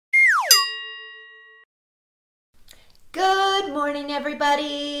Good morning,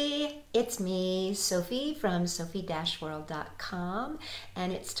 everybody. It's me, Sophie from Sophie-World.com,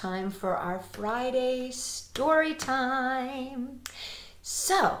 and it's time for our Friday story time.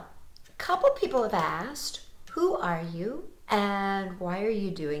 So, a couple people have asked, who are you and why are you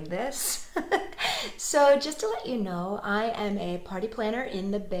doing this? So just to let you know, I am a party planner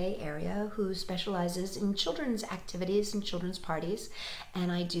in the Bay Area who specializes in children's activities and children's parties,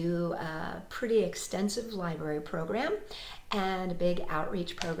 and I do a pretty extensive library program and a big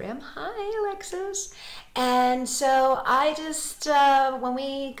outreach program. Hi, Alexis. And so I just, when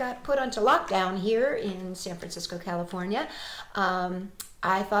we got put onto lockdown here in San Francisco, California,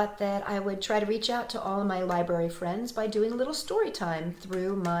 I thought that I would try to reach out to all of my library friends by doing a little story time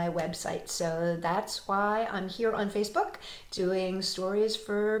through my website. So that's why I'm here on Facebook doing stories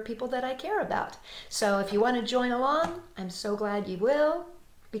for people that I care about. So if you want to join along, I'm so glad you will,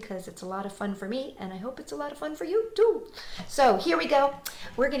 because it's a lot of fun for me and I hope it's a lot of fun for you too. So here we go.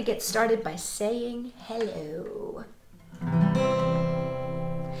 We're going to get started by saying hello.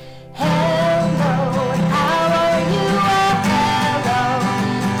 Hello, how are you?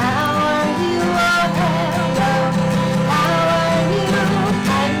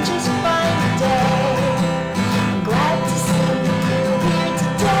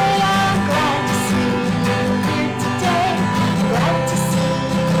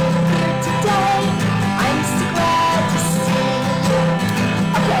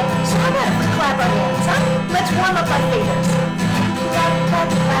 Warm up our fingers. Clap,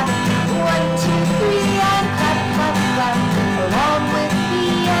 clap, clap. 1, 2, 3, and clap, clap, clap. Along with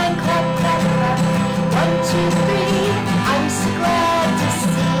me and clap, clap, clap. 1, 2, 3. I'm so glad to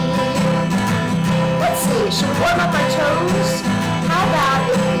see you. Let's see. Should we warm up our toes? How about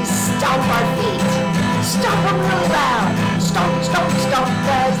if we stomp our feet? Stomp them really loud. Stomp, stomp, stomp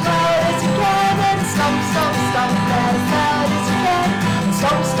as loud as you can. And stomp, stomp, stomp as loud as you can.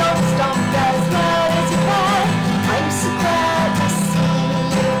 Stomp, stomp, stomp as loud as you can. I'm so glad to see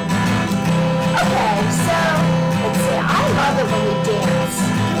you. Okay, so let's see. I love it when we dance.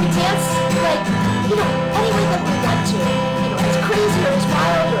 We dance like, any way that we want to. As crazy or as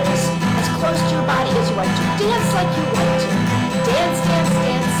wild or as close to your body as you want to. Dance like you want to. Dance, dance,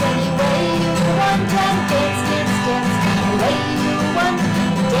 dance any way you want. And dance, dance, dance any way you want.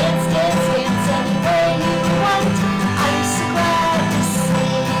 Dance, dance, dance any way you want. I'm so glad to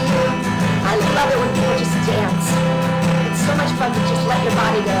see you. I love it when people just dance. It's so much fun to just let your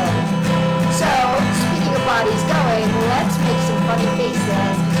body go. So, speaking of bodies going, let's make some funny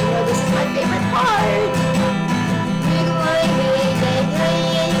faces, because this is my favorite part.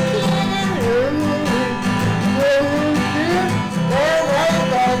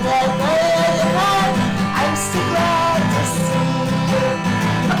 I'm so glad to see you.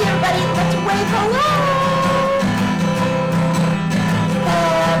 Okay, everybody, let's wave hello.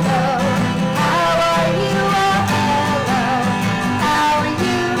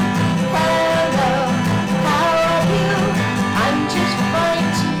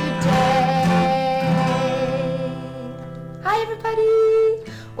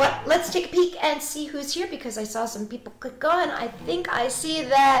 Let's take a peek and see who's here, because I saw some people click on. I think I see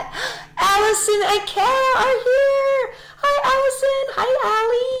that Allison and Kara are here. Hi, Allison. Hi,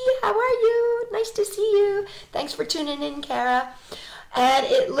 Allie. How are you? Nice to see you. Thanks for tuning in, Kara. And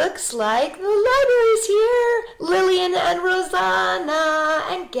it looks like the library's here. Lillian and Rosanna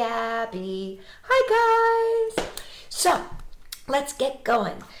and Gabby. Hi, guys. So, let's get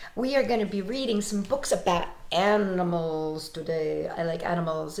going. We are going to be reading some books about animals today. I like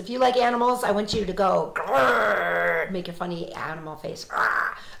animals. If you like animals, I want you to go grrr, make your funny animal face.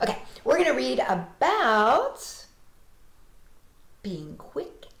 Grrr. Okay, we're going to read about being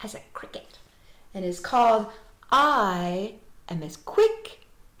quick as a cricket. And it's called I Am as Quick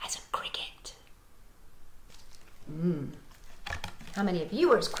as a Cricket. How many of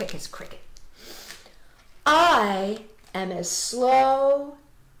you are as quick as cricket? I am as slow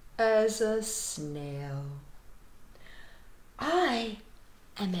as a snail. I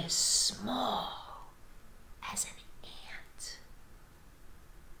am as small as an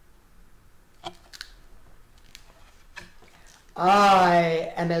ant.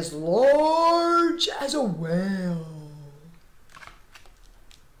 I am as large as a whale.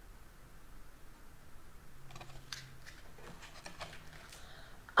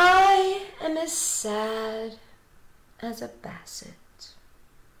 I am as sad as a basset.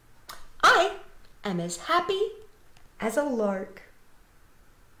 I am as happy as a lark.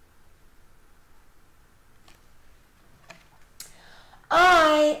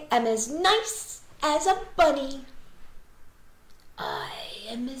 I am as nice as a bunny. I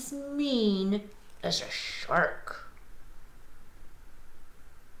am as mean as a shark.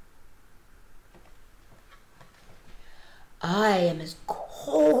 I am as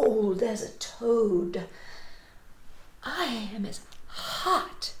cold as a toad. I am as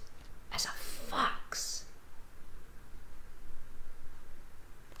hot as a fox.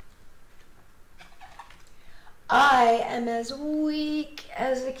 I am as weak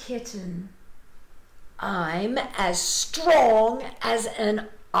as a kitten. I'm as strong as an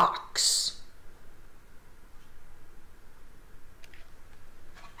ox.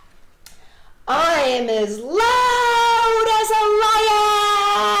 I am as loud as a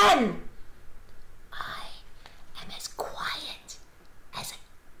lion. I am as quiet as a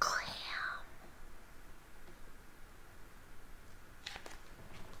clam.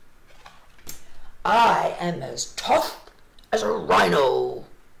 I am as tough as a rhino.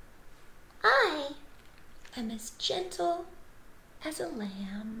 I am as gentle as a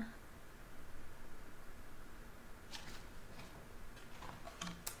lamb.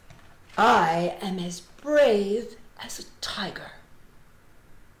 I am as brave as a tiger.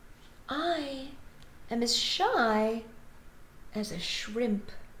 I am as shy as a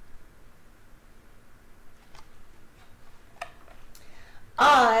shrimp.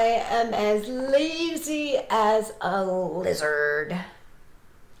 I am as lazy as a lizard.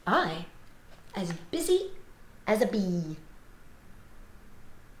 I as busy as a bee.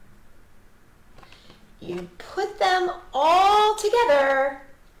 You put them all together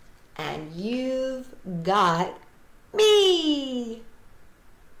and you've got me.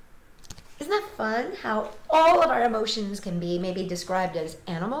 Isn't that fun how all of our emotions can be maybe described as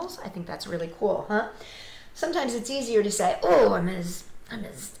animals? I think that's really cool, huh? Sometimes it's easier to say, oh, I'm as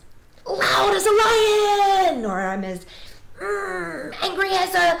loud as a lion, or I'm as angry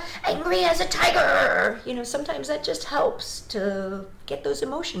as a tiger. You know, sometimes that just helps to get those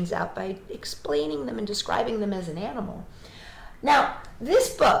emotions out by explaining them and describing them as an animal. Now,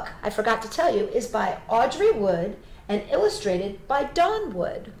 this book, I forgot to tell you, is by Audrey Wood and illustrated by Don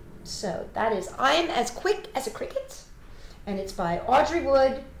Wood. So that is I'm as Quick as a Cricket, and it's by Audrey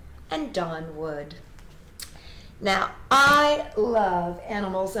Wood and Don Wood. Now, I love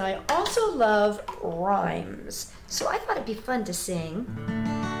animals, and I also love rhymes. So I thought it'd be fun to sing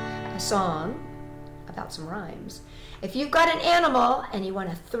a song about some rhymes. If you've got an animal and you want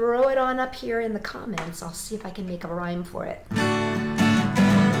to throw it on up here in the comments, I'll see if I can make a rhyme for it.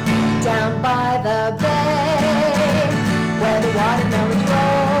 Down by the bay, where the watermelons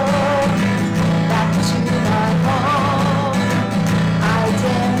grow, back to my home, I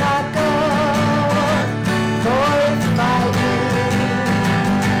dare not go, for if I do,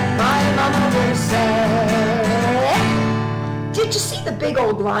 my mama will say, did you see the big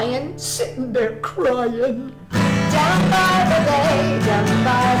old lion sitting there crying? Down by the bay,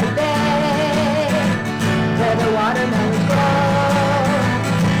 where the watermelons grow,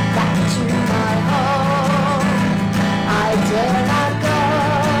 back to my home, I dare not go,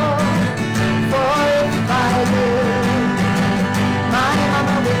 for if I do, my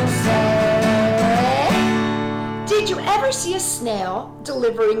mama will say, did you ever see a snail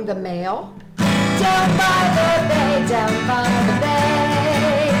delivering the mail? Down by the bay,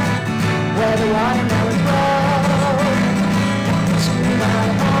 where the watermelons grow, to my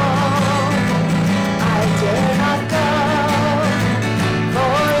home, I dare not go,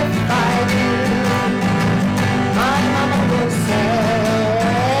 for if I do, my mama will say,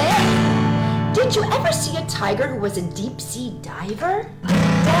 did you ever see a tiger who was a deep sea diver?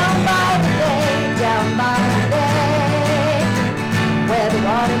 Down by the bay, where the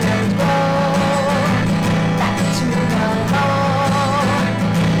watermelons grow, back to my home,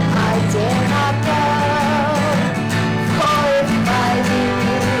 I dare not go, for if I do,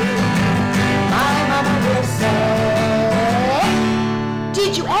 my mama will say,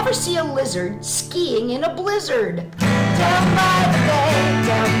 did you ever see a lizard skiing in a blizzard? Down by the bay,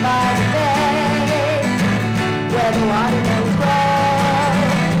 where the watermelons grow,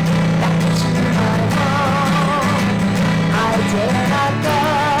 back to my home, I dare not go,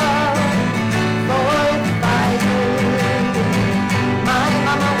 for if I do, my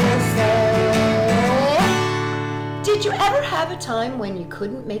mama will say, did you ever have a time when you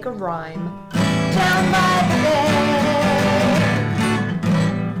couldn't make a rhyme? Down by the bay.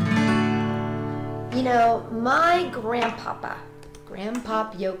 You know, my grandpapa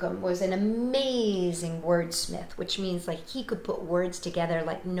Yoakum was an amazing wordsmith, which means like he could put words together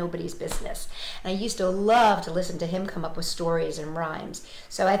like nobody's business. And I used to love to listen to him come up with stories and rhymes.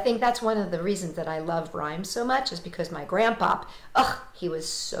 So I think that's one of the reasons that I love rhymes so much, is because my grandpop, he was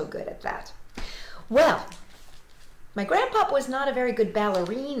so good at that. Well, my grandpop was not a very good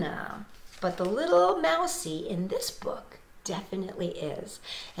ballerina, but the little mousie in this book definitely is.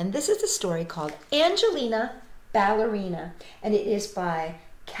 And this is a story called Angelina Ballerina, and it is by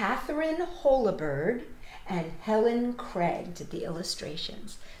Catherine Holabird and Helen Craig did the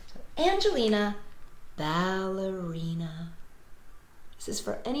illustrations. So Angelina, Ballerina. This is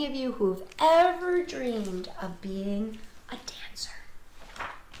for any of you who've ever dreamed of being a dancer.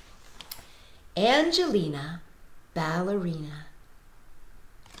 Angelina, Ballerina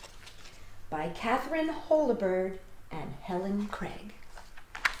by Catherine Holabird and Helen Craig.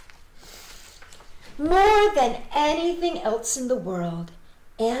 More than anything else in the world,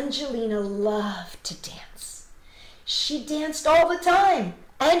 Angelina loved to dance. She danced all the time,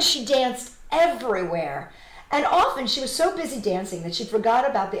 and she danced everywhere. And often she was so busy dancing that she forgot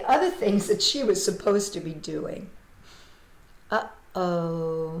about the other things that she was supposed to be doing.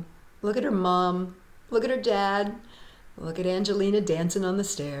 Uh-oh. Look at her mom. Look at her dad. Look at Angelina dancing on the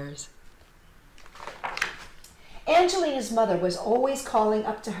stairs. Angelina's mother was always calling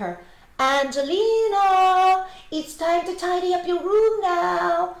up to her, "Angelina, it's time to tidy up your room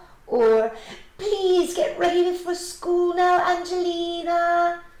now." Or, "Please get ready for school now,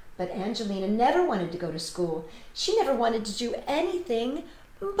 Angelina." But Angelina never wanted to go to school. She never wanted to do anything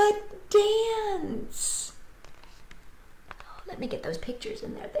but dance. Oh, let me get those pictures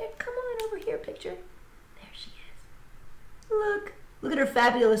in there. There, come on over here, picture. There she is. Look at her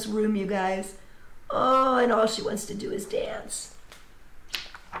fabulous room, you guys. Oh, and all she wants to do is dance.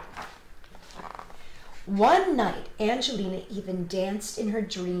 One night, Angelina even danced in her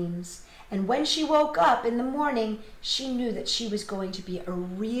dreams. And when she woke up in the morning, she knew that she was going to be a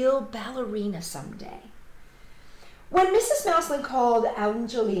real ballerina someday. When Mrs. Mouseling called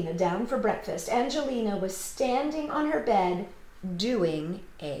Angelina down for breakfast, Angelina was standing on her bed doing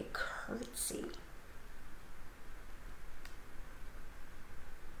a curtsy.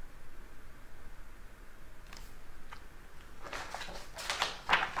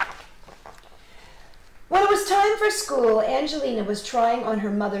 When it was time for school, Angelina was trying on her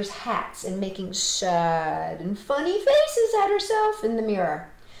mother's hats and making sad and funny faces at herself in the mirror.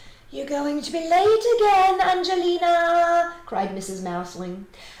 "You're going to be late again, Angelina," cried Mrs. Mouseling.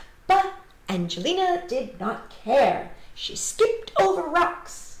 But Angelina did not care. She skipped over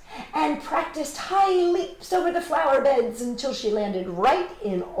rocks and practiced high leaps over the flower beds until she landed right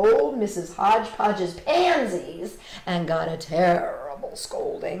in old Mrs. Hodgepodge's pansies and got a terrible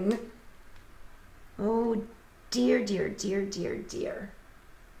scolding. Oh, dear, dear, dear, dear, dear.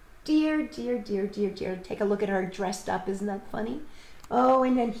 Dear, dear, dear, dear, dear. Take a look at her dressed up. Isn't that funny? Oh,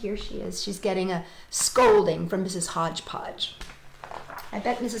 and then here she is. She's getting a scolding from Mrs. Hodgepodge. I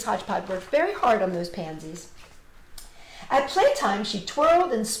bet Mrs. Hodgepodge worked very hard on those pansies. At playtime, she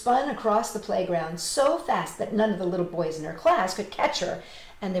twirled and spun across the playground so fast that none of the little boys in her class could catch her,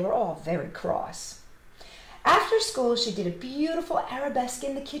 and they were all very cross. After school, she did a beautiful arabesque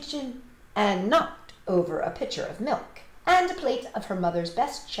in the kitchen and knocked over a pitcher of milk and a plate of her mother's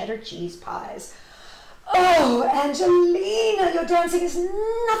best cheddar cheese pies. "Oh, Angelina, your dancing is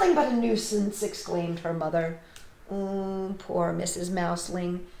nothing but a nuisance," exclaimed her mother. Poor Mrs.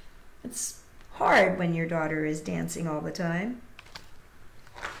 Mouseling. It's hard when your daughter is dancing all the time.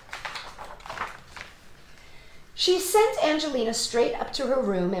 She sent Angelina straight up to her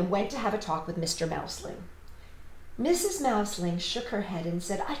room and went to have a talk with Mr. Mouseling. Mrs. Mouseling shook her head and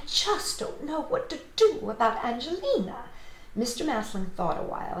said, "I just don't know what to do about Angelina." Mr. Mouseling thought a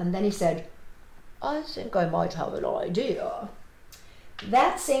while, and then he said, "I think I might have an idea."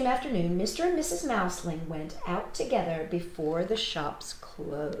 That same afternoon, Mr. and Mrs. Mouseling went out together before the shops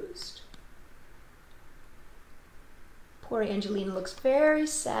closed. Poor Angelina looks very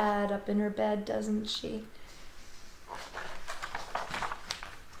sad up in her bed, doesn't she?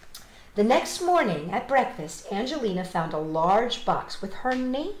 The next morning at breakfast, Angelina found a large box with her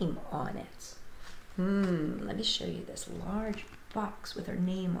name on it. Let me show you this large box with her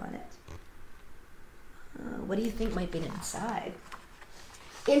name on it. What do you think might be inside?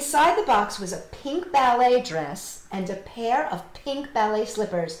 Inside the box was a pink ballet dress and a pair of pink ballet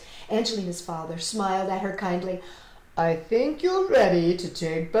slippers. Angelina's father smiled at her kindly. "I think you're ready to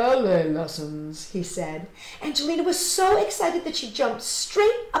take ballet lessons," he said. Angelina was so excited that she jumped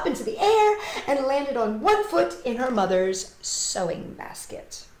straight up into the air and landed on one foot in her mother's sewing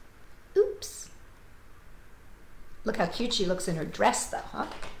basket. Oops. Look how cute she looks in her dress, though, huh?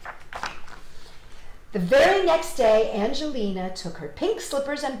 The very next day, Angelina took her pink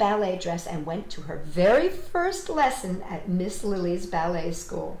slippers and ballet dress and went to her very first lesson at Miss Lily's ballet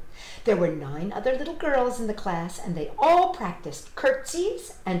school. There were 9 other little girls in the class, and they all practiced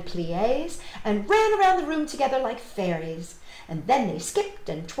curtsies and pliés and ran around the room together like fairies. And then they skipped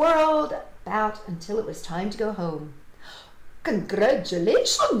and twirled about until it was time to go home.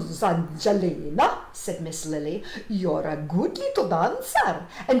 "Congratulations, Angelina," said Miss Lily. "You're a good little dancer,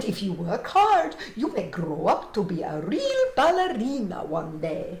 and if you work hard, you may grow up to be a real ballerina one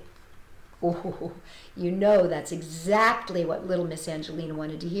day." Oh, you know that's exactly what little Miss Angelina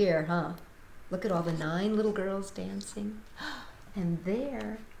wanted to hear, huh? Look at all the 9 little girls dancing. And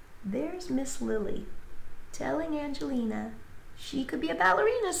there's Miss Lily telling Angelina she could be a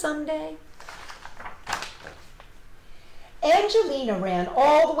ballerina someday. Angelina ran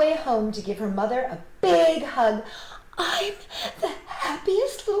all the way home to give her mother a big hug. "I'm the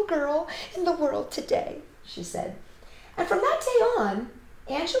happiest little girl in the world today," she said. And from that day on,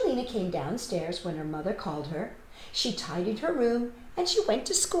 Angelina came downstairs when her mother called her. She tidied her room and she went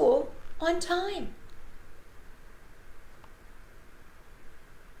to school on time.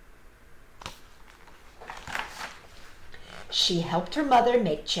 She helped her mother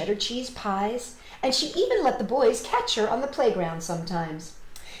make cheddar cheese pies, and she even let the boys catch her on the playground sometimes.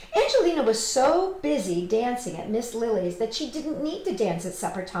 Angelina was so busy dancing at Miss Lily's that she didn't need to dance at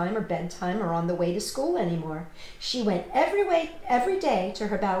supper time or bedtime or on the way to school anymore. She went every day to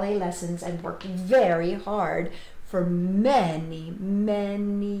her ballet lessons and worked very hard for many,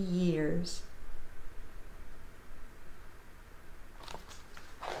 many years.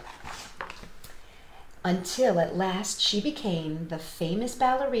 Until at last she became the famous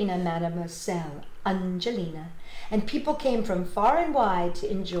ballerina Mademoiselle Angelina, and people came from far and wide to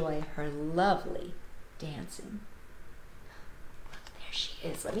enjoy her lovely dancing. Look, there she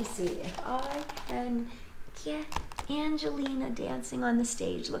is. Let me see if I can get Angelina dancing on the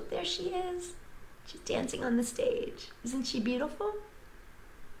stage. Look, there she is. She's dancing on the stage. Isn't she beautiful?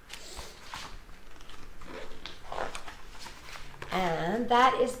 And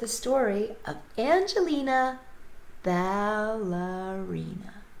that is the story of Angelina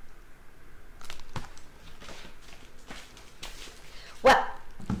Ballerina. Well,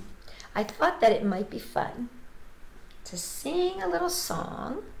 I thought that it might be fun to sing a little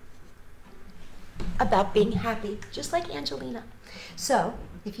song about being happy, just like Angelina. So,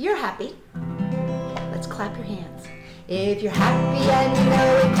 if you're happy, let's clap your hands. If you're happy and you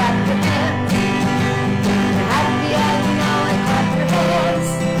know it, clap your hands. If you're happy and you know it, clap your hands.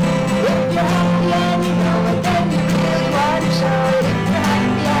 If you're happy and you know it, then you really want to show it. If you're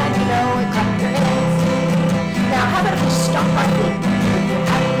happy and you know it, clap your hands. Now, how about if we stomp our feet? If you're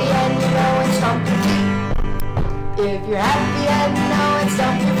happy and you know it, stomp your feet. If you're happy and you know it,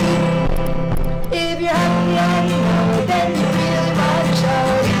 stomp your feet. If you're happy and you know it, then you really want to show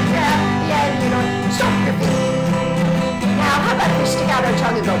it. If you're happy and you know it, stomp your feet. Now, how about if we stick out our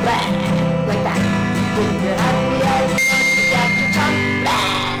tongue and go blah, like that? If you're happy and you know it, stick out your tongue,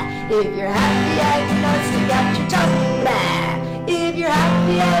 blah. If you're happy and you know it, stick out your tongue, blah. If you're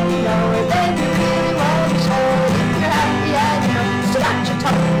happy and you know it, then you really want to show it. If you're happy and you know it, stick out your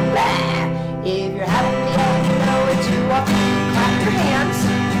tongue, blah. If you're happy and you know it, you walk, clap your hands,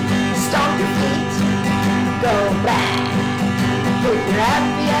 stomp your feet, go blah. If you're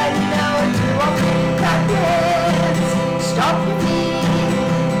happy and you know it, you walk, clap your hands, stomp your feet,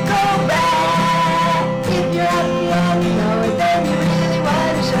 go blah. If you're happy and you know it, then you really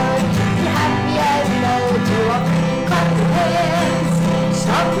want to show it. If you're happy and you know it, you walk, clap your hands,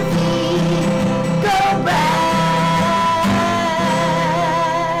 stomp your feet, go blah.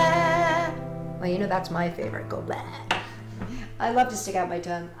 Well, you know that's my favorite, go blah. I love to stick out my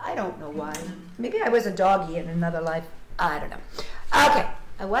tongue. I don't know why. Maybe I was a doggy in another life. I don't know. Okay,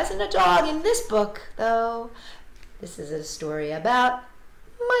 I wasn't a dog in this book, though. This is a story about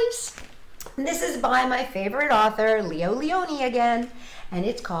mice. And this is by my favorite author, Leo Leone again, and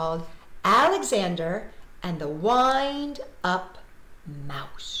it's called Alexander and the Wind-Up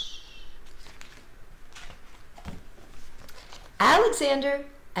Mouse. Alexander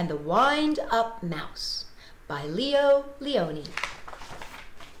and the Wind-Up Mouse by Leo Leone.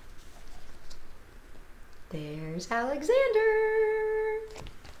 There's Alexander.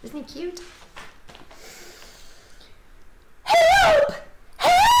 Isn't he cute? Help!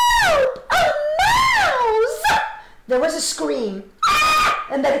 Help! A mouse! There was a scream, ah!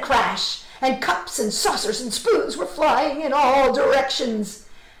 And then a crash, and cups and saucers and spoons were flying in all directions.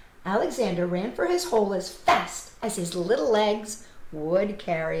 Alexander ran for his hole as fast as his little legs would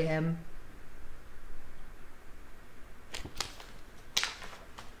carry him.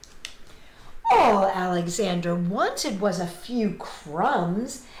 All Alexander wanted was a few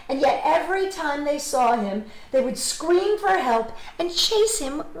crumbs, and yet every time they saw him, they would scream for help and chase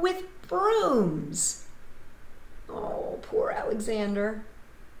him with brooms. Oh, poor Alexander.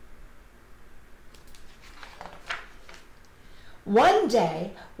 One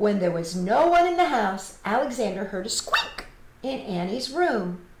day, when there was no one in the house, Alexander heard a squeak. in Annie's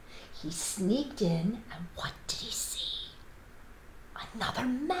room. He sneaked in, and what did he see? Another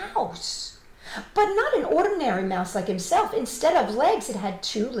mouse. But not an ordinary mouse like himself. Instead of legs, it had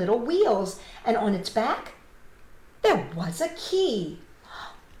 2 little wheels, and on its back, there was a key.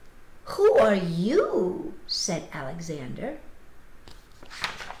 "Who are you?" said Alexander.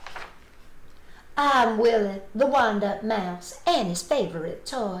 "I'm Willie, the wind-up mouse, Annie's favorite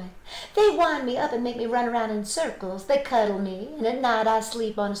toy. They wind me up and make me run around in circles. They cuddle me, and at night I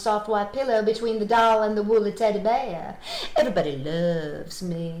sleep on a soft white pillow between the doll and the woolly teddy bear. Everybody loves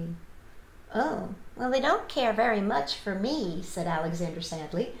me." "Oh, well, they don't care very much for me," said Alexander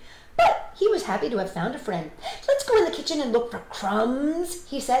sadly. But he was happy to have found a friend. "Let's go in the kitchen and look for crumbs,"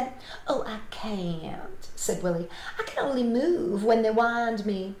 he said. "Oh, I can't," said Willie. "I can only move when they wind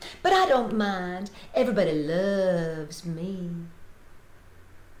me. But I don't mind. Everybody loves me."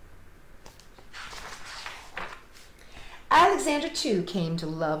 Alexander, too, came to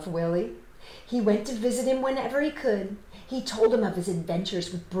love Willie. He went to visit him whenever he could. He told him of his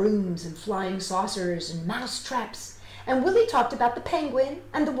adventures with brooms and flying saucers and mouse traps. And Willie talked about the penguin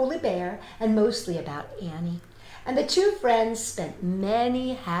and the woolly bear, and mostly about Annie. And the 2 friends spent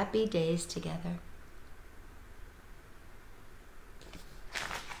many happy days together.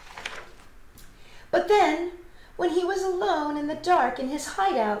 But then, when he was alone in the dark in his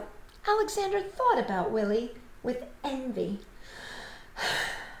hideout, Alexander thought about Willie with envy.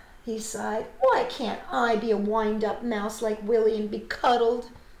 He sighed. "Why can't I be a wind-up mouse like Willie and be cuddled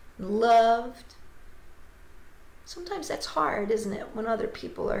and loved?" Sometimes that's hard, isn't it, when other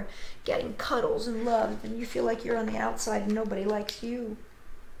people are getting cuddles and love and you feel like you're on the outside and nobody likes you.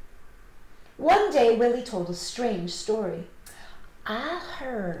 One day, Willie told a strange story. "I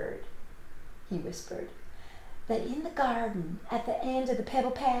heard," he whispered, "that in the garden at the end of the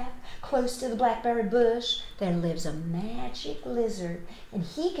pebble path, close to the blackberry bush, there lives a magic lizard, and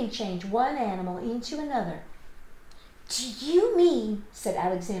he can change one animal into another." "Do you mean," said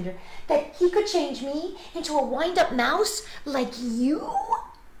Alexander, "that he could change me into a wind-up mouse like you?"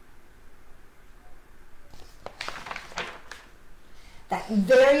 That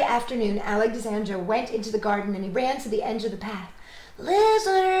very afternoon, Alexander went into the garden and he ran to the edge of the path.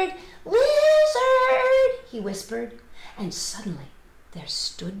 "Lizard! Lizard!" he whispered. And suddenly there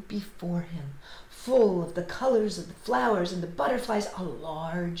stood before him, full of the colors of the flowers and the butterflies, a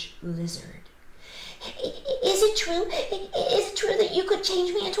large lizard. "Is it true? Is it true that you could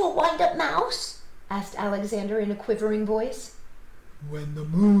change me into a wind-up mouse?" asked Alexander in a quivering voice. "When the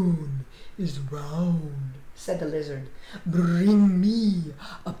moon is round," said the lizard, "bring me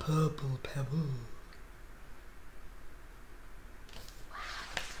a purple pebble."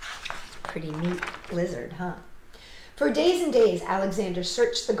 Wow, pretty neat lizard, huh? For days and days, Alexander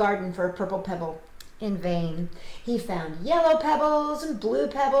searched the garden for a purple pebble. In vain. He found yellow pebbles and blue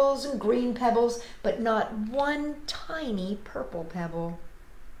pebbles and green pebbles, but not one tiny purple pebble.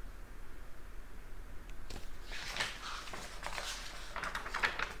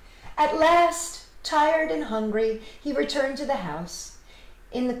 At last, tired and hungry, he returned to the house.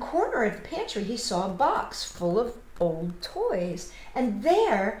 In the corner of the pantry, he saw a box full of old toys, and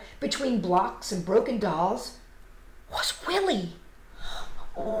there, between blocks and broken dolls, was Willie.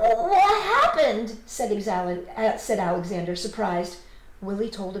 "What happened?" said Alexander, surprised. Willie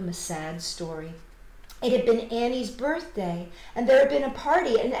told him a sad story. It had been Annie's birthday, and there had been a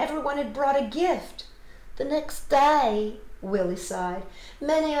party, and everyone had brought a gift. "The next day," Willie sighed,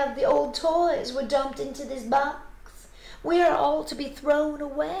 "many of the old toys were dumped into this box. We are all to be thrown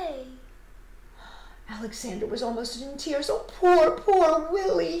away." Alexander was almost in tears. "Oh, poor, poor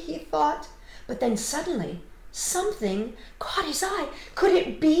Willie," he thought. But then suddenly, something caught his eye. Could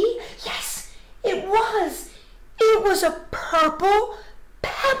it be? Yes, it was. It was a purple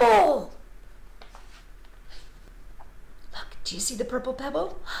pebble. Look, do you see the purple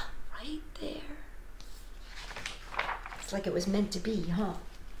pebble? Right there. It's like it was meant to be, huh?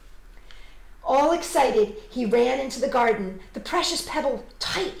 All excited, he ran into the garden, the precious pebble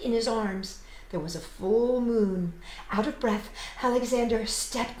tight in his arms. There was a full moon. Out of breath, Alexander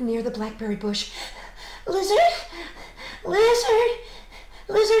stepped near the blackberry bush. "Lizard! Lizard!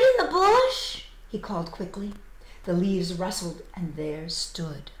 Lizard in the bush!" he called quickly. The leaves rustled, and there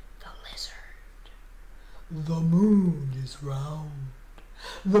stood the lizard. "The moon is round,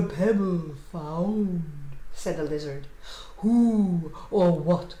 the pebble found," said the lizard. "Who or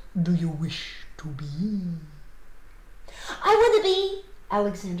what do you wish to be?" "I want to be..."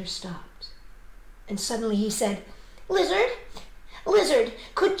 Alexander stopped. And suddenly he said, "Lizard, Lizard,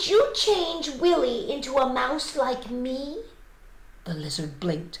 could you change Willie into a mouse like me?" The lizard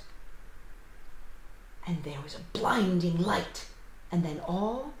blinked. and there was a blinding light, and then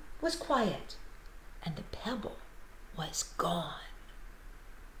all was quiet, and the pebble was gone.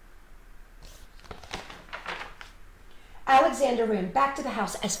 Alexander ran back to the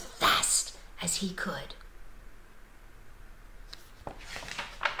house as fast as he could.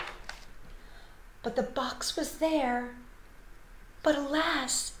 But the box was there. But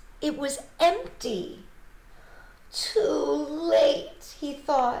alas, it was empty. Too late, he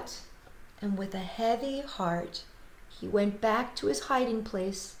thought. And with a heavy heart, he went back to his hiding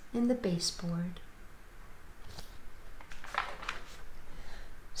place in the baseboard.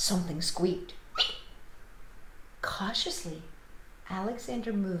 Something squeaked. Cautiously,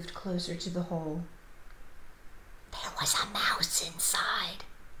 Alexander moved closer to the hole. There was a mouse inside.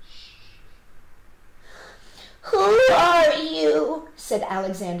 "Who are you?" said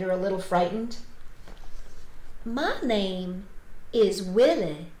Alexander, a little frightened. "My name is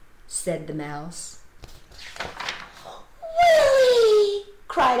Willie," said the mouse. "Willie!"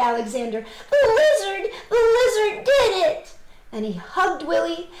 cried Alexander. The lizard did it!" And he hugged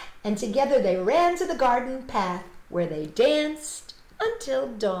Willie, and together they ran to the garden path, where they danced until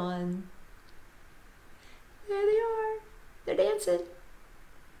dawn. There they are. They're dancing.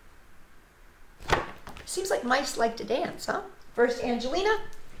 Seems like mice like to dance, huh? First Angelina,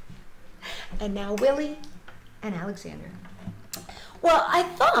 and now Willie and Alexander. Well, I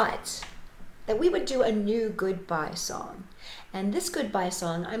thought that we would do a new goodbye song. And this goodbye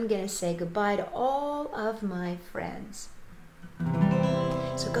song, I'm going to say goodbye to all of my friends.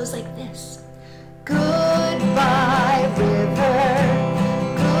 So it goes like this. Goodbye, river.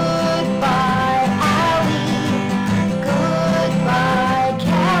 Goodbye, Allie. Goodbye,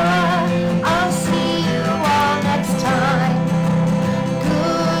 Kara. I'll see you all next time.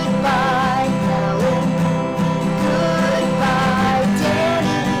 Goodbye, Helen. Goodbye,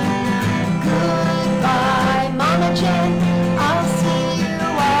 Danny. Goodbye, Mama Jen. I'll see you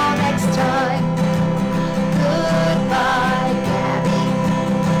all next time. Goodbye, Gabby.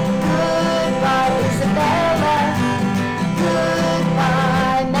 Goodbye, Isabella.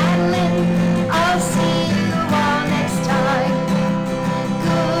 Goodbye, Madeline. I'll see you all next time.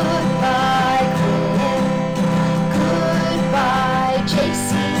 Goodbye, Quinn. Goodbye,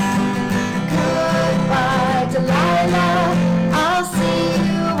 JC. Goodbye, Delilah. I'll see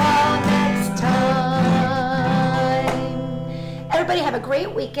you all next time. Everybody have a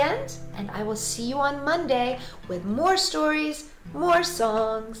great weekend, and I will see you on Monday with more stories, more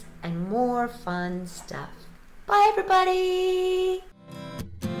songs, and more fun stuff. Bye, everybody.